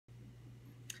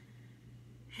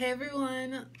Hey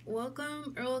everyone,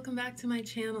 welcome back to my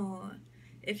channel.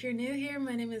 If you're new here,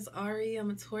 my name is Ari. I'm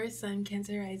a Taurus Sun,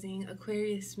 Cancer Rising,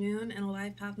 Aquarius Moon, and a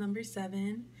life path number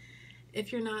 7.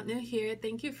 If you're not new here,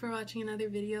 thank you for watching another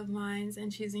video of mine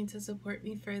and choosing to support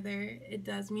me further. It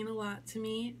does mean a lot to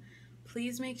me.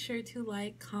 Please make sure to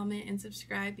like, comment, and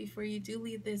subscribe before you do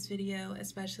leave this video,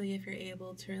 especially if you're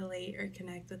able to relate or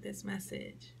connect with this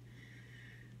message.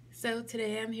 So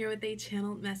today I'm here with a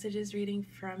channeled messages reading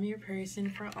from your person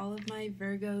for all of my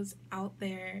Virgos out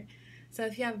there. So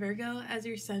if you have Virgo as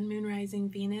your Sun, Moon, Rising,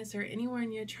 Venus, or anywhere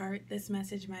in your chart, this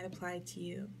message might apply to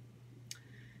you.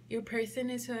 Your person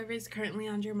is whoever is currently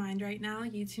on your mind right now.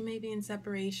 You two may be in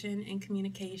separation and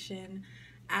communication,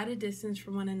 at a distance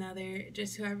from one another.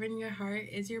 Just whoever in your heart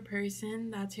is your person,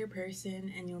 that's your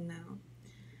person, and you'll know.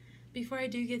 Before I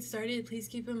do get started, please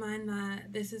keep in mind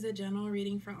that this is a general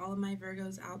reading for all of my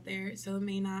Virgos out there, so it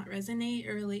may not resonate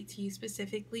or relate to you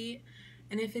specifically,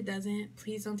 and if it doesn't,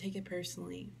 please don't take it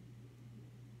personally.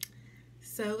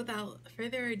 So without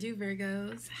further ado,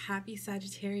 Virgos, happy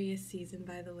Sagittarius season,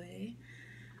 by the way.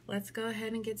 Let's go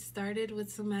ahead and get started with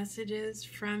some messages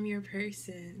from your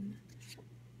person.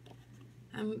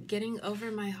 I'm getting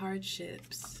over my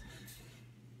hardships.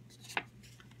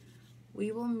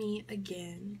 We will meet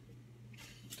again.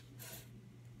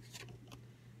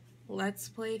 Let's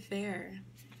play fair.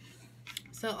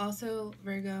 So also,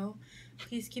 Virgo,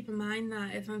 please keep in mind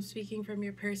that if I'm speaking from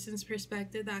your person's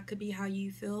perspective, that could be how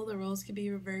you feel. The roles could be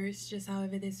reversed, just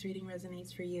however this reading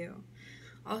resonates for you.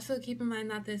 Also, keep in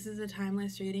mind that this is a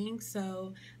timeless reading,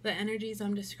 so the energies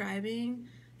I'm describing,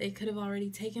 they could have already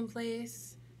taken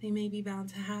place. They may be bound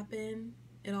to happen.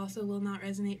 It also will not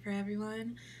resonate for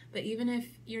everyone. But even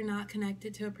if you're not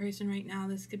connected to a person right now,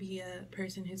 this could be a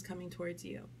person who's coming towards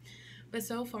you. But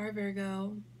so far,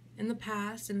 Virgo, in the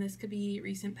past, and this could be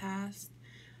recent past,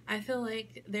 I feel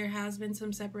like there has been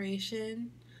some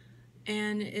separation,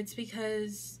 and it's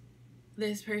because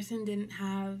this person didn't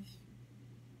have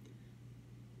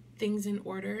things in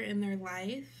order in their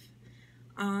life.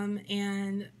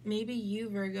 And maybe you,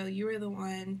 Virgo, you were the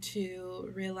one to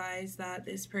realize that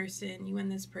you and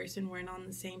this person weren't on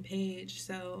the same page.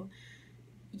 So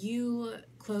you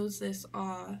closed this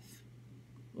off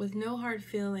with no hard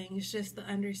feelings, just the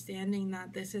understanding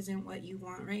that this isn't what you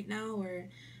want right now, or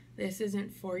this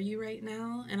isn't for you right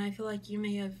now. And I feel like you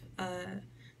may have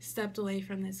stepped away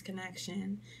from this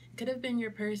connection. It could have been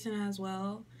your person as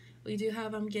well. We do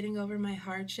have I'm getting over my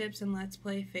hardships and let's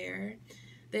play fair.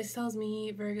 This tells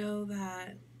me, Virgo,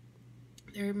 that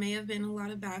there may have been a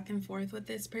lot of back and forth with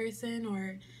this person,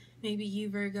 or maybe you,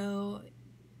 Virgo,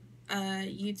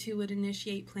 you two would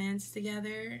initiate plans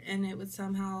together and it would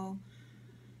somehow,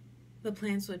 the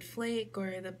plans would flake,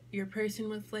 or your person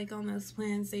would flake on those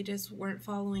plans. They just weren't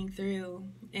following through.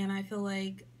 And I feel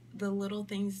like the little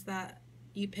things that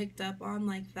you picked up on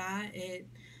like that, it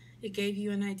gave you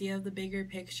an idea of the bigger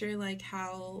picture, like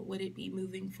how would it be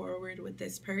moving forward with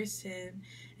this person,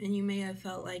 and you may have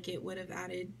felt like it would have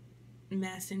added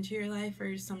mess into your life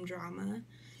or some drama.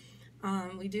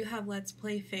 We do have let's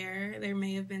play fair. There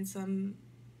may have been some,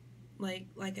 like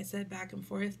I said, back and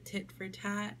forth, tit for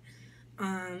tat.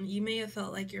 You may have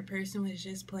felt like your person was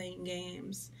just playing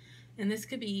games, and this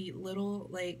could be little,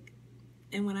 like,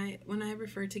 and when I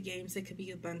refer to games, it could be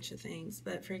a bunch of things.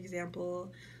 But for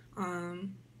example,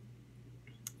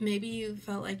 maybe you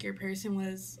felt like your person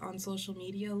was on social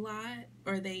media a lot,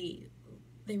 or they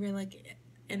were like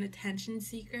an attention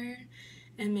seeker,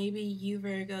 and maybe you,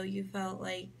 Virgo, you felt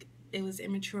like it was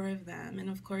immature of them. And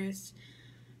of course,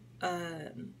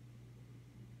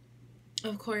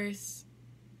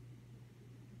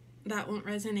 that won't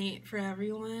resonate for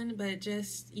everyone, but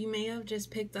you may have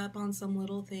just picked up on some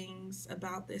little things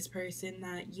about this person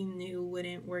that you knew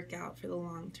wouldn't work out for the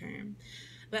long term.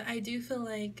 But I do feel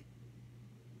like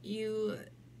you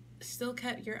still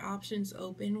kept your options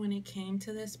open when it came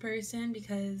to this person,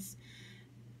 because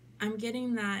I'm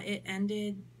getting that it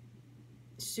ended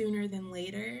sooner than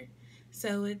later.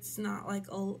 So it's not like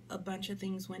a bunch of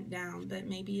things went down, but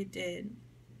maybe it did.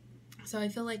 So I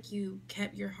feel like you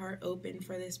kept your heart open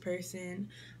for this person,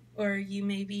 or you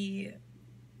maybe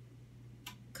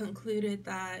concluded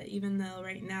that even though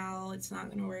right now it's not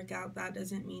going to work out, that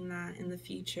doesn't mean that in the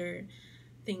future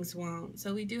things won't.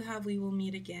 So we do have we will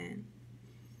meet again.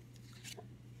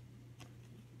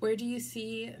 Where do you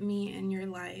see me in your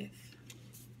life?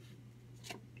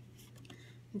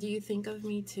 Do you think of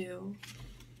me too?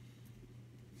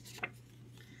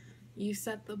 You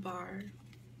set the bar.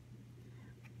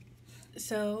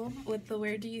 So with the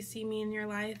where do you see me in your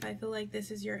life, I feel like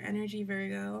this is your energy,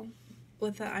 Virgo.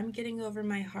 With the I'm getting over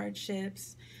my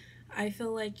hardships, I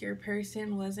feel like your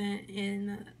person wasn't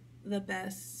in the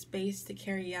best space to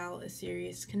carry out a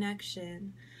serious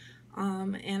connection.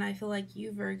 And I feel like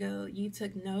you, Virgo, you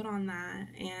took note on that,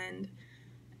 and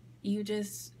you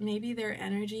just, maybe their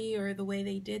energy or the way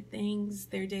they did things,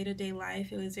 their day-to-day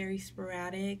life, it was very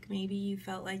sporadic. Maybe you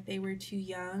felt like they were too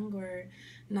young or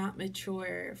not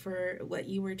mature for what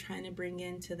you were trying to bring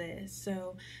into this.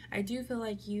 So I do feel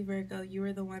like you, Virgo, you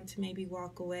were the one to maybe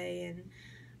walk away. And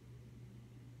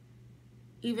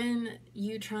even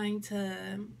you trying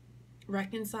to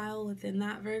reconcile within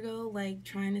that, Virgo, like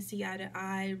trying to see eye to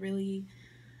eye, really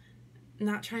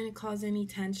not trying to cause any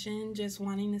tension, just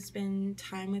wanting to spend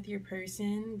time with your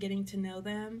person, getting to know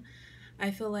them. I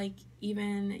feel like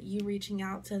even you reaching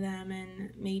out to them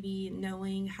and maybe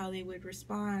knowing how they would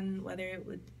respond, whether it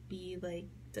would be like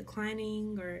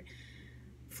declining or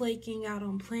flaking out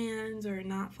on plans or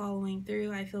not following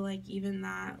through, I feel like even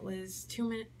that was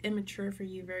too immature for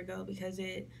you, Virgo, because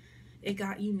it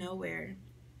got you nowhere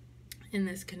in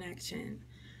this connection.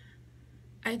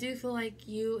 I do feel like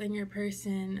you and your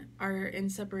person are in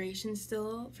separation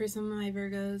still. For some of my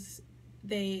Virgos,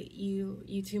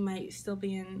 you two might still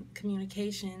be in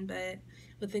communication, but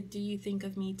with the "do you think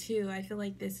of me too," I feel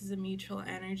like this is a mutual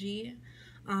energy.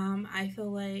 I feel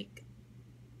like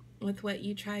with what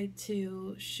you tried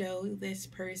to show this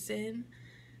person,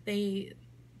 they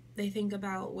think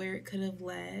about where it could have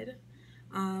led.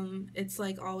 It's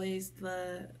like always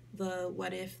the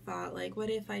what if thought, like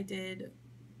what if I did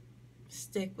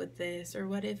stick with this, or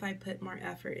what if I put more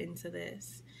effort into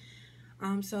this.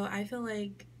 So I feel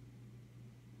like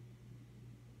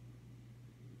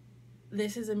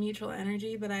this is a mutual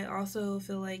energy, but I also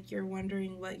feel like you're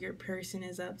wondering what your person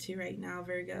is up to right now,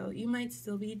 Virgo. You might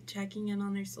still be checking in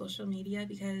on their social media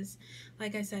because,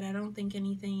 like I said, I don't think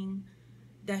anything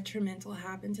detrimental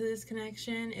happened to this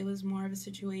connection. It was more of a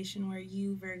situation where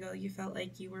you, Virgo, you felt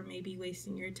like you were maybe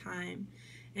wasting your time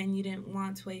and you didn't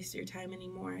want to waste your time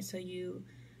anymore, so you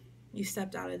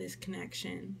stepped out of this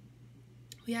connection.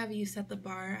 We have you set the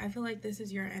bar. I feel like this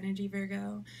is your energy,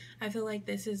 Virgo. I feel like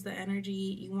this is the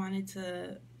energy you wanted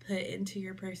to put into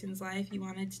your person's life. You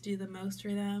wanted to do the most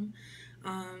for them.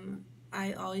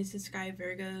 I always describe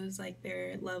Virgos like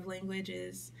their love language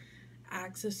is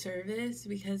acts of service,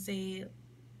 because they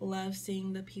love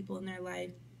seeing the people in their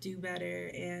life do better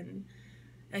and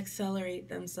accelerate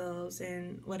themselves,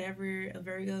 and whatever a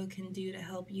Virgo can do to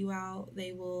help you out,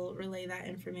 they will relay that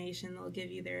information. They'll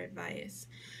give you their advice.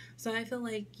 So I feel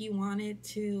like you wanted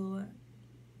to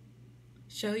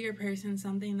show your person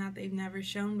something that they've never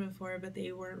shown before, but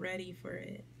they weren't ready for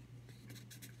it.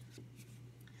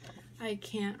 I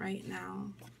can't right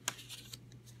now.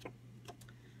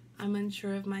 I'm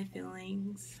unsure of my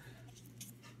feelings.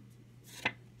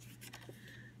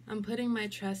 I'm putting my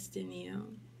trust in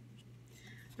you.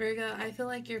 Virgo, I feel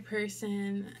like your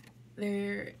person,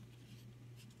 their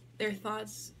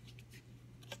thoughts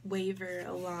waver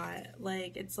a lot.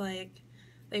 Like, it's like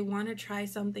they want to try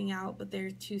something out, but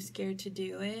they're too scared to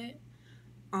do it.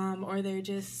 Or they're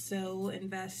just so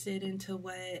invested into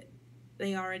what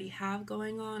they already have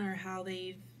going on, or how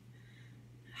they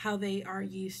are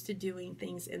used to doing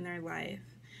things in their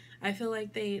life. I feel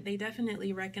like they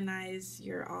definitely recognize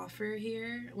your offer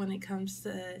here when it comes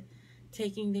to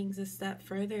taking things a step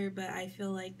further, but I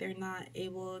feel like they're not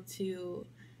able to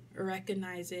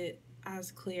recognize it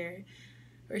as clear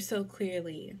or so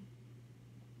clearly.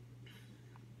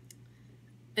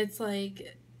 It's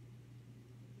like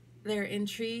they're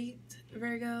intrigued,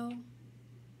 Virgo,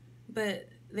 but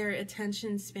their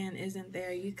attention span isn't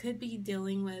there. You could be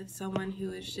dealing with someone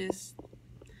who is just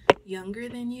younger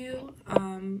than you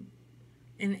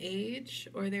in age,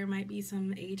 or there might be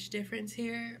some age difference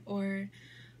here. Or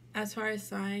as far as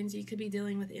signs, you could be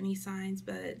dealing with any signs,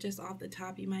 but just off the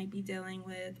top, you might be dealing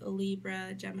with a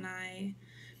Libra, Gemini,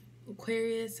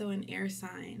 Aquarius, so an air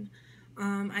sign.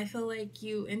 I feel like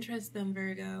you interest them,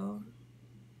 Virgo,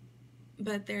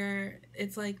 but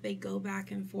it's like they go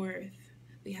back and forth.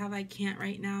 We have I can't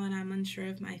right now, and I'm unsure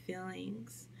of my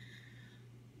feelings.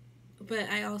 But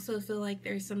I also feel like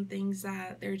there's some things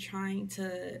that they're trying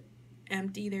to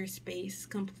empty their space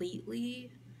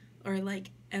completely, or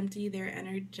like empty their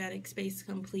energetic space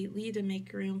completely to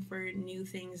make room for new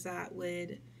things that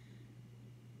would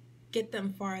get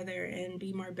them farther and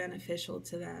be more beneficial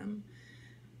to them.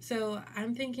 So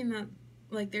I'm thinking that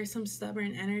like there's some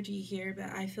stubborn energy here, but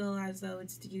I feel as though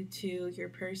it's due to your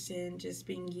person just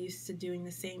being used to doing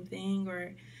the same thing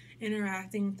or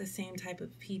interacting with the same type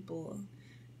of people.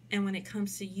 And when it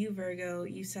comes to you, Virgo,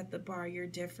 you set the bar, you're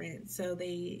different. So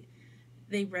they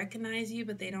recognize you,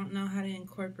 but they don't know how to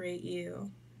incorporate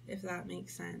you, if that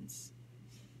makes sense.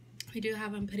 I do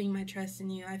have I'm putting my trust in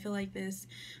you. I feel like this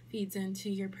feeds into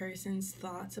your person's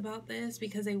thoughts about this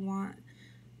because they want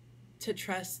to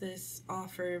trust this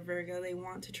offer, Virgo. They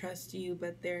want to trust you,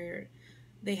 but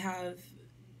they have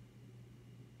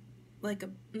like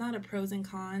not a pros and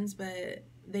cons, but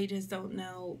they just don't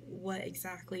know what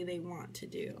exactly they want to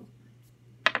do.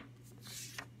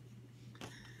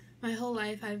 My whole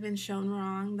life I've been shown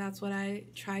wrong. That's what I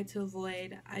try to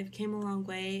avoid. I've came a long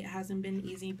way. It hasn't been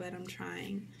easy, but I'm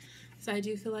trying. So I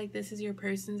do feel like this is your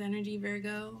person's energy,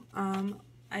 Virgo.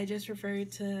 I just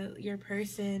referred to your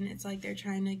person. It's like they're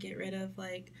trying to get rid of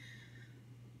like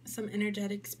some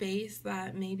energetic space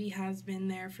that maybe has been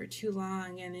there for too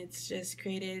long, and it's just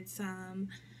created some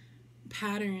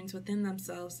patterns within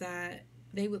themselves that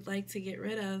they would like to get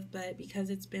rid of, but because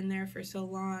it's been there for so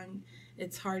long,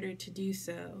 it's harder to do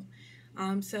so.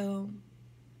 So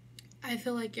I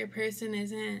feel like your person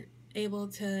isn't able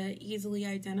to easily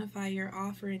identify your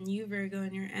offer in you, Virgo,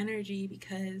 and your energy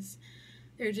because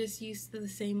they're just used to the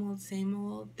same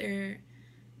old.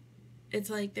 It's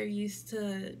like they're used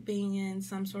to being in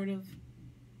some sort of,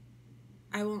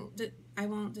 I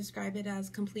won't describe it as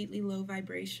completely low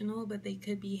vibrational, but they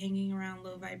could be hanging around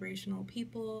low vibrational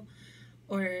people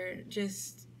or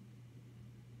just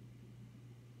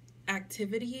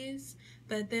activities.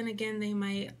 But then again, they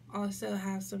might also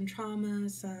have some trauma,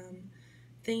 some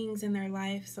things in their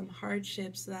life, some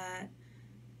hardships that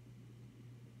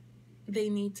they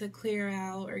need to clear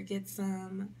out or get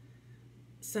some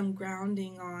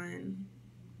grounding on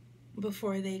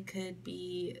before they could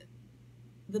be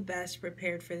the best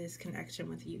prepared for this connection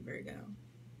with you, Virgo.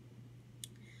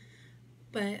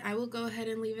 But I will go ahead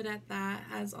and leave it at that.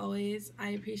 As always,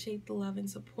 I appreciate the love and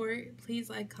support. Please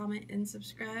like, comment, and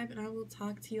subscribe, and I will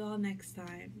talk to you all next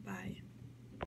time. Bye.